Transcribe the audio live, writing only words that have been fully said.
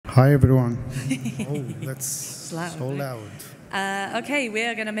Hi, everyone. Oh, that's loud, so right? loud. Okay, we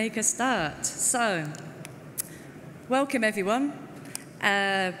are going to make a start. So, welcome everyone.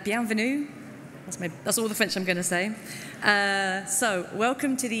 Bienvenue. That's all the French I'm going to say. So,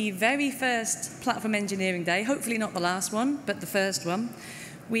 welcome to the very first Platform Engineering Day. Hopefully not the last one, but the first one.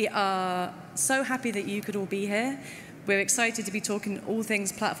 We are so happy that you could all be here. We're excited to be talking all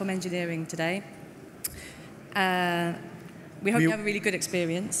things platform engineering today. We hope you have a really good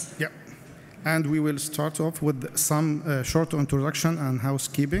experience. Yep. And we will start off with some short introduction and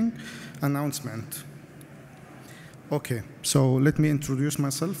housekeeping announcement. Okay, so let me introduce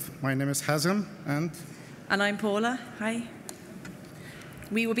myself. My name is Hazem, and I'm Paula. Hi.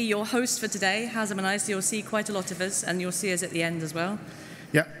 We will be your hosts for today, Hazem and I, so you'll see quite a lot of us, and you'll see us at the end as well.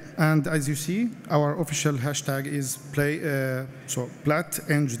 Yeah, and as you see, our official hashtag is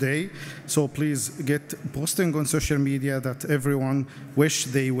PlatEngDay. So please get posting on social media that everyone wish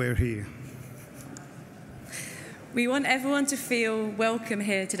they were here. We want everyone to feel welcome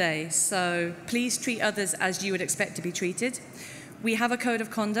here today, so please treat others as you would expect to be treated. We have a code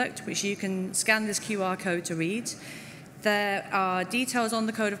of conduct, which you can scan this QR code to read. There are details on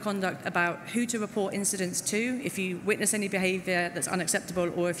the code of conduct about who to report incidents to if you witness any behavior that's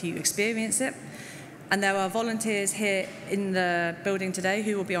unacceptable or if you experience it. And there are volunteers here in the building today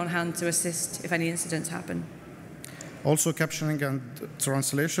who will be on hand to assist if any incidents happen. Also, captioning and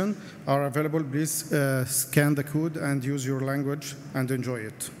translation are available. Please scan the code and use your language and enjoy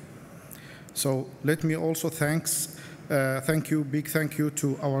it. So let me also big thank you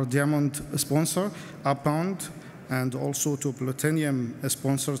to our Diamond sponsor, Upbound, and also to Platinum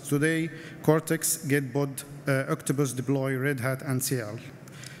sponsors today, Cortex, Gitbod, Octopus Deploy, Red Hat, and CL.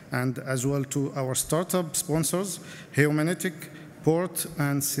 And as well to our startup sponsors, Hemied, Port,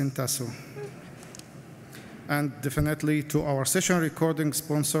 and Syntasso. And definitely to our session recording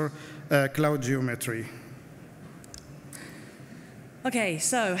sponsor, Cloud Geometry. Okay,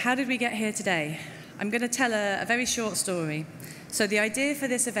 so how did we get here today? I'm going to tell a very short story. So the idea for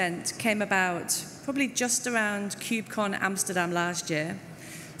this event came about probably just around KubeCon Amsterdam last year.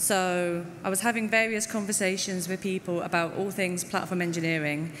 So I was having various conversations with people about all things platform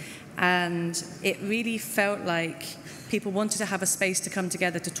engineering, and it really felt like people wanted to have a space to come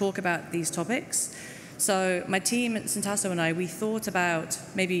together to talk about these topics. So my team at Syntasso and I, we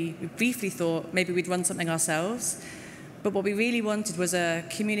briefly thought maybe we'd run something ourselves, but what we really wanted was a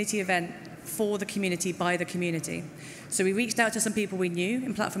community event for the community, by the community. So we reached out to some people we knew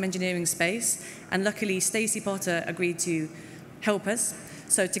in platform engineering space, and luckily Stacey Potter agreed to help us.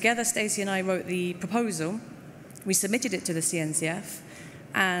 So together Stacey and I wrote the proposal, we submitted it to the CNCF,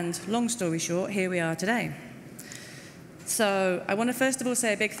 and long story short, here we are today. So I want to first of all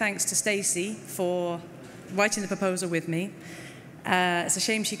say a big thanks to Stacey for writing the proposal with me. It's a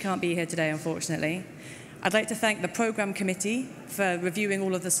shame she can't be here today, unfortunately. I'd like to thank the program committee for reviewing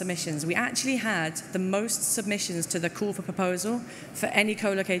all of the submissions. We actually had the most submissions to the call for proposal for any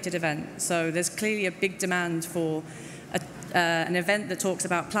co-located event. So there's clearly a big demand for an event that talks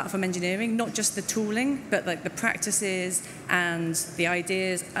about platform engineering, not just the tooling, but like the practices and the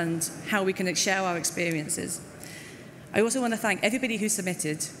ideas and how we can share our experiences. I also want to thank everybody who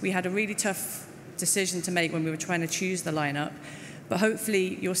submitted. We had a really tough decision to make when we were trying to choose the lineup. But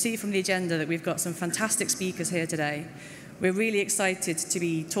hopefully you'll see from the agenda that we've got some fantastic speakers here today. We're really excited to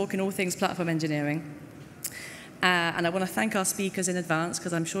be talking all things platform engineering. And I want to thank our speakers in advance,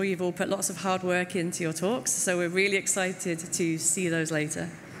 because I'm sure you've all put lots of hard work into your talks. So we're really excited to see those later.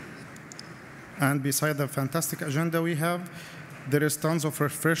 And beside the fantastic agenda we have, there is tons of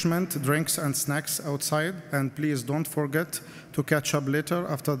refreshment, drinks, and snacks outside. And please don't forget to catch up later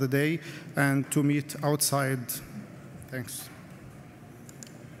after the day and to meet outside. Thanks.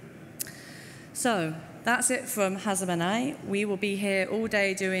 So that's it from Hazem and I. We will be here all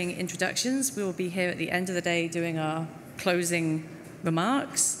day doing introductions. We will be here at the end of the day doing our closing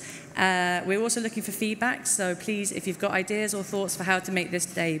remarks. We're also looking for feedback, so please, if you've got ideas or thoughts for how to make this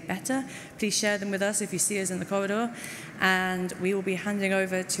day better, please share them with us if you see us in the corridor. And we will be handing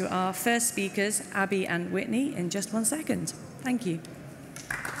over to our first speakers, Abby and Whitney, in just 1 second. Thank you.